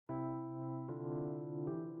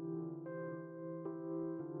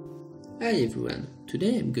Hi everyone,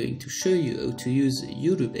 today I'm going to show you how to use the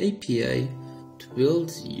YouTube API to build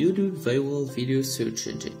the YouTube viral video search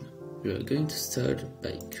engine. We are going to start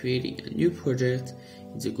by creating a new project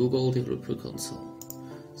in the Google Developer Console.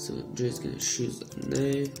 So I'm just going to choose a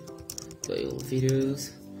name, viral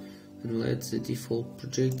videos, and we'll add the default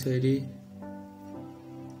project ID.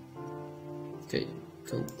 Okay,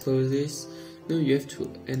 can't close this. Now you have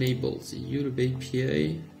to enable the YouTube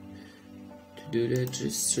API. To do that,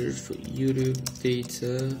 just search for YouTube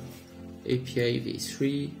data API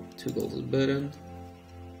v3, toggle the button.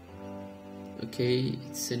 Okay,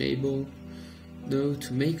 it's enabled. Now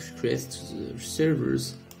to make requests to the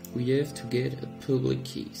servers, we have to get a public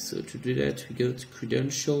key. So to do that, we go to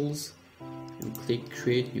credentials and click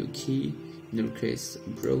create new key. In our case,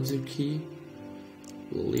 browser key.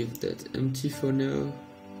 We'll leave that empty for now.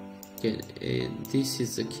 Again, and this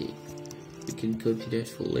is the key. We can copy that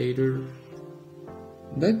for later.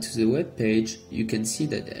 Back to the web page, you can see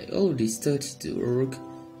that I already started the work.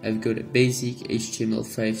 I've got a basic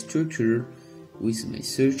HTML5 structure with my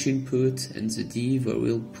search input and the div where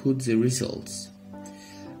we'll put the results.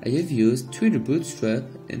 I have used Twitter Bootstrap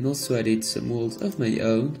and also added some rules of my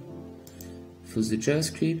own. For the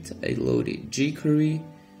JavaScript, I loaded jQuery,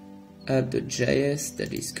 app.js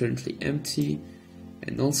that is currently empty,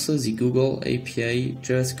 and also the Google API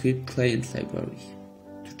JavaScript client library.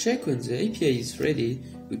 To check when the API is ready,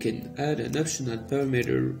 we can add an optional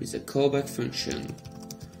parameter with a callback function.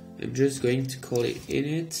 I'm just going to call it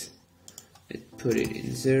init and put it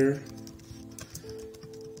in there.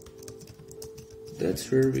 That's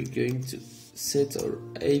where we're going to set our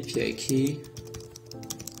API key.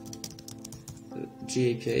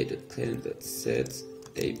 gapi.client.set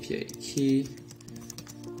API key.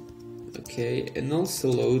 Okay, and also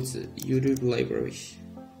load the YouTube library.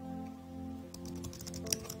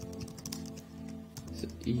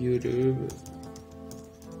 YouTube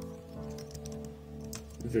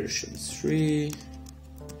version 3,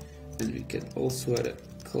 and we can also add a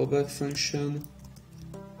callback function.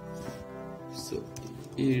 So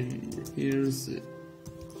here's the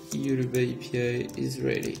YouTube API is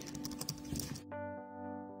ready.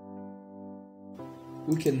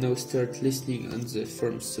 We can now start listening on the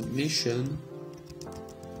form submission.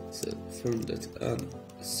 So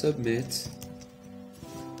form.onSubmit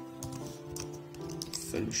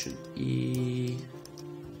function E.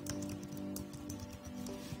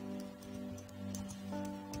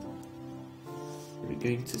 We're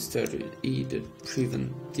going to start with E that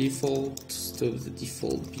prevent default, stop the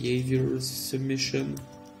default behavior submission,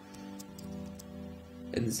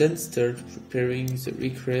 and then start preparing the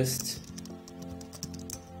request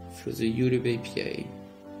for the YouTube API.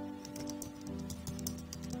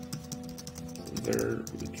 Var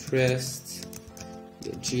request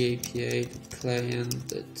the GAPI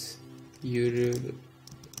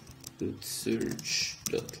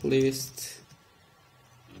client.youtube.search.list,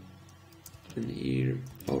 and here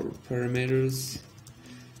our parameters.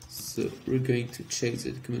 So we're going to check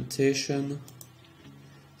the documentation,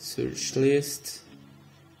 search list,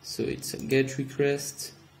 so it's a get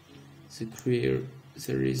request.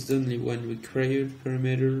 There is only one required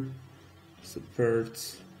parameter, so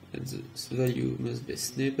part, and the value must be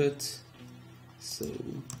snippet. So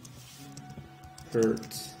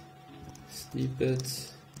part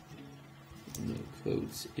snippet, no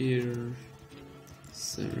quotes here,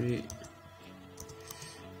 sorry.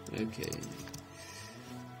 Okay,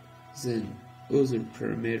 then other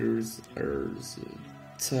parameters are the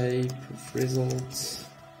type of results.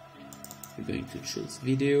 We're going to choose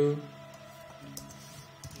video,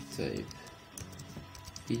 type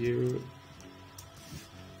video,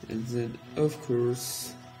 and then of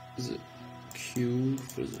course the queue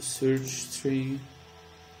for the search string.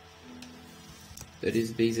 That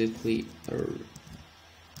is basically our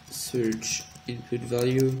search input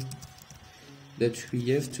value that we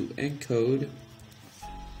have to encode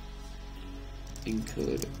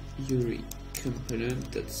URI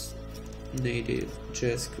component, that's native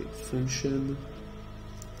JavaScript function,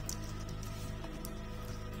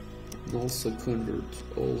 and also convert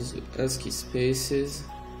all the ASCII spaces.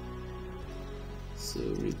 So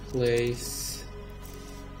replace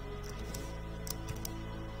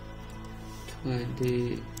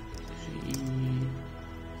 20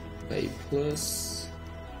 by plus,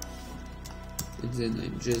 and then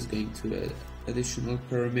I'm just going to add additional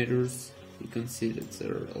parameters. You can see that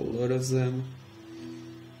there are a lot of them.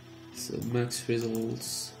 So max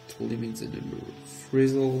results to limit the number of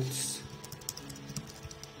results.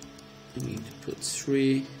 We need to put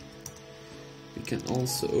 3. We can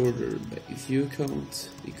also order by view count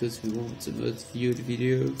because we want the most viewed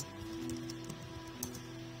video.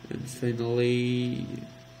 and finally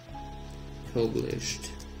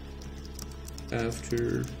published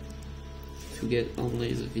after, to get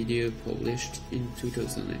only the video published in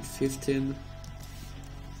 2015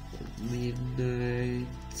 at midnight.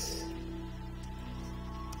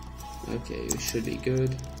 Okay, we should be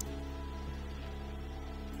good.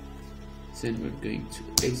 Then we're going to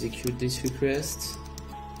execute this request.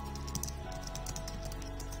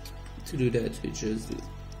 To do that, we just do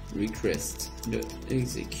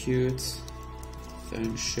request.execute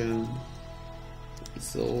function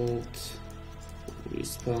result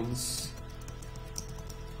response,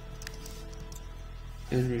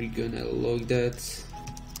 and we're gonna log that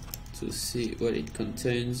to see what it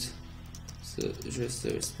contains. So just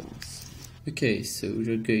the response. Okay, so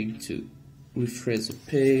we're going to refresh the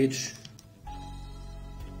page,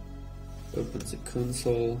 open the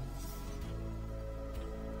console,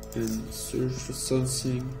 and search for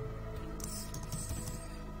something.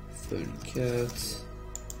 Find cat.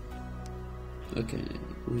 Okay,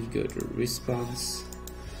 we got a response.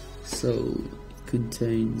 So it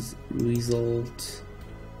contains result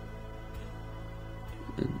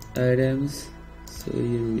and items. So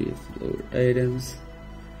here we have our items.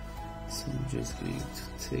 So I'm just going to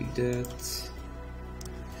take that.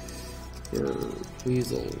 For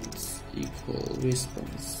results equal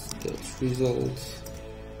response dot result,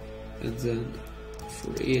 and then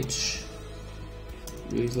for each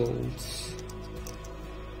results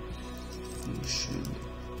function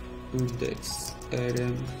index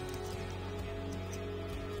item,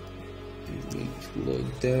 I'm going to log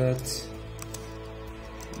that.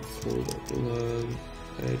 For the log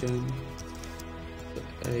item,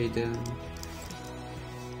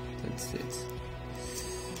 that's it.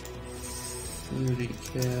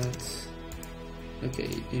 Cat. Okay,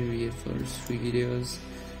 here we have our 3 videos.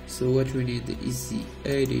 So what we need is the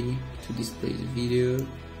ID to display the video.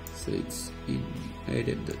 So it's in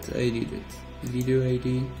item.id.video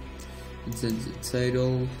ID, and then the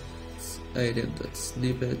title, it's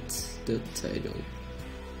item.snippet.title.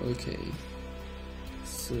 Okay,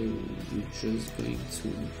 so we're just going to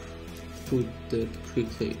put that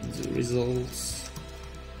quickly in the results.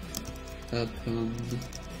 Upon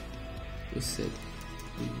we set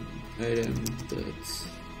item.id.video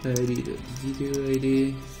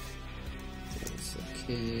ID, that's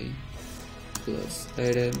okay, plus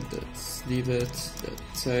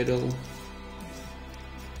item.snippet.title.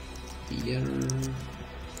 Here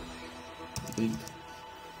we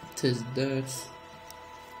test that.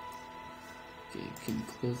 Okay, you can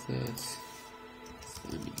close that.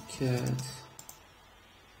 Funny cat.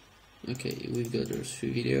 Okay, we've got our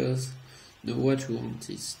 3 videos. Now what we want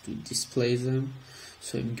is to display them.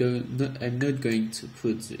 So I'm not going to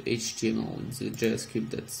put the HTML in the JavaScript,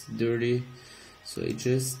 that's dirty. So I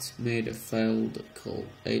just made a file called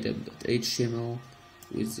item.html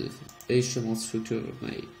with the HTML structure of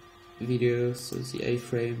my video, so the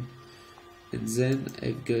iframe, and then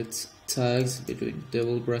I've got tags between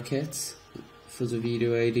double brackets for the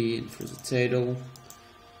video ID and for the title.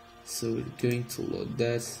 So we're going to load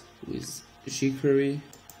that with jQuery.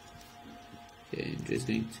 Okay, I'm just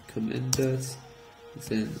going to comment that,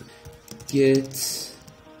 then get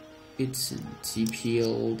it's in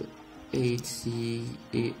tpl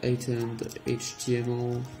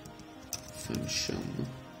item.html function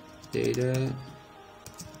data.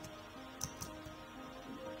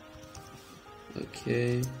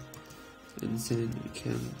 Okay, and then we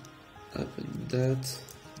can open that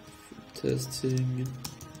for testing.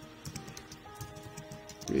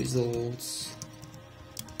 Results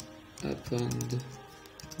append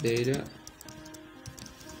data.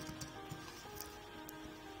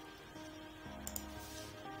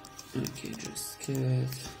 Okay, just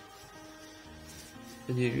cat.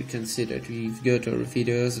 And here you can see that we've got our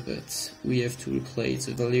videos, but we have to replace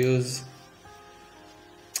the values.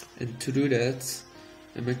 And to do that,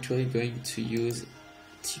 I'm actually going to use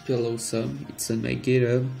tplawesome. It's on my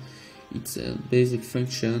GitHub. It's a basic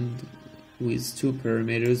function with 2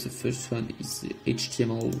 parameters. The first one is the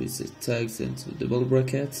HTML with the tags and the double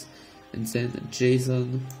brackets, and then a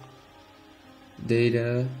JSON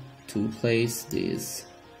data to replace these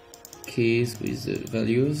keys with the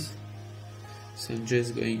values. So I'm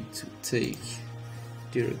just going to take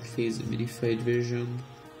directly the modified version.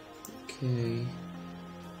 Okay,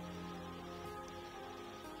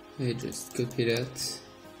 I just copy that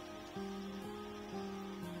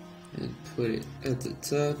and put it at the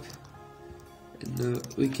top, and now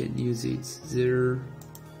we can use it there.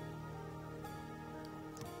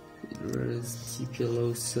 Whereas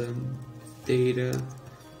tplawesome data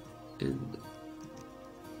and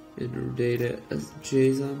enter data as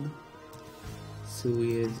JSON. So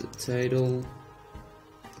we have the title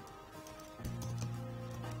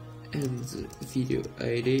and the video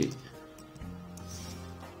ID.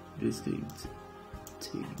 Just going to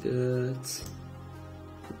take that,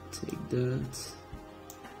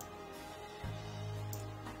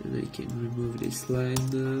 and I can remove this line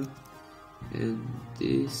now, and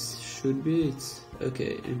this should be it.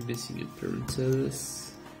 Okay, I'm missing a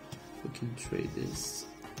parenthesis. We can try this.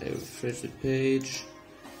 I refresh the page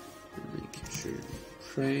and I can share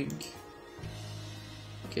crank.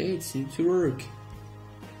 Okay, it seems to work.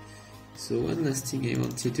 So one last thing I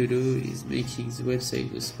wanted to do is making the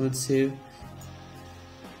website responsive.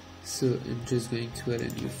 So I'm just going to add a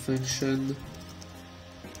new function,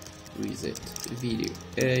 reset video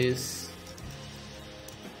alias.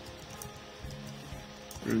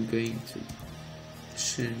 I'm going to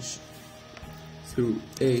change through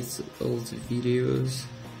 8 of all the videos.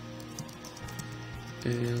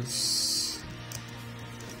 Else,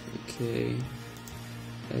 okay,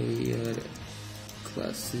 I add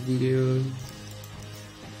class video,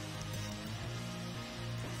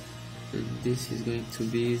 and this is going to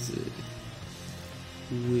be the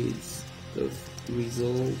width of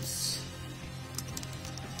results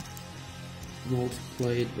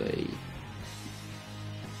multiplied by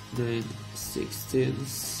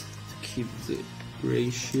 9/16 to keep the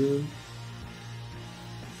ratio,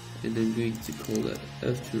 and I'm going to call that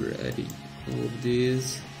after adding all of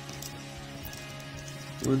these.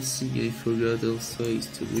 One thing I forgot also is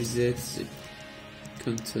to reset the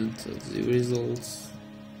content of the results.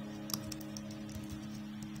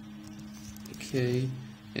 Okay,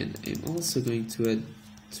 and I'm also going to add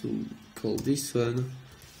to call this one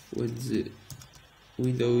when the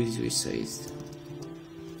window is resized.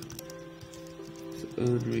 So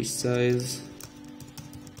on resize.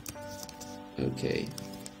 Okay,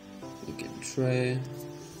 we can try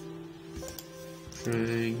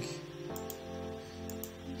crank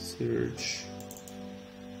search,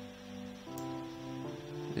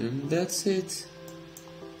 and that's it.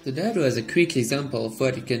 So that was a quick example of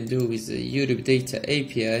what you can do with the YouTube Data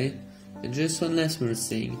API. And just one last more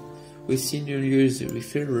thing, we've seen earlier the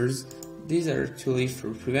referrers. These are actually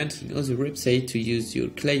for preventing other websites to use your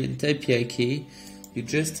client API key. You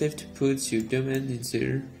just have to put your domain in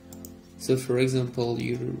there. So for example,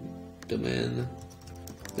 your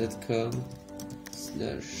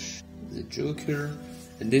domain.com/thejoker,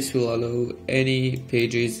 and this will allow any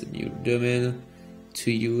pages in your domain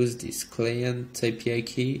to use this client API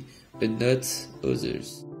key, but not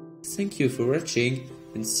others. Thank you for watching,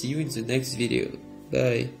 and see you in the next video.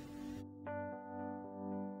 Bye.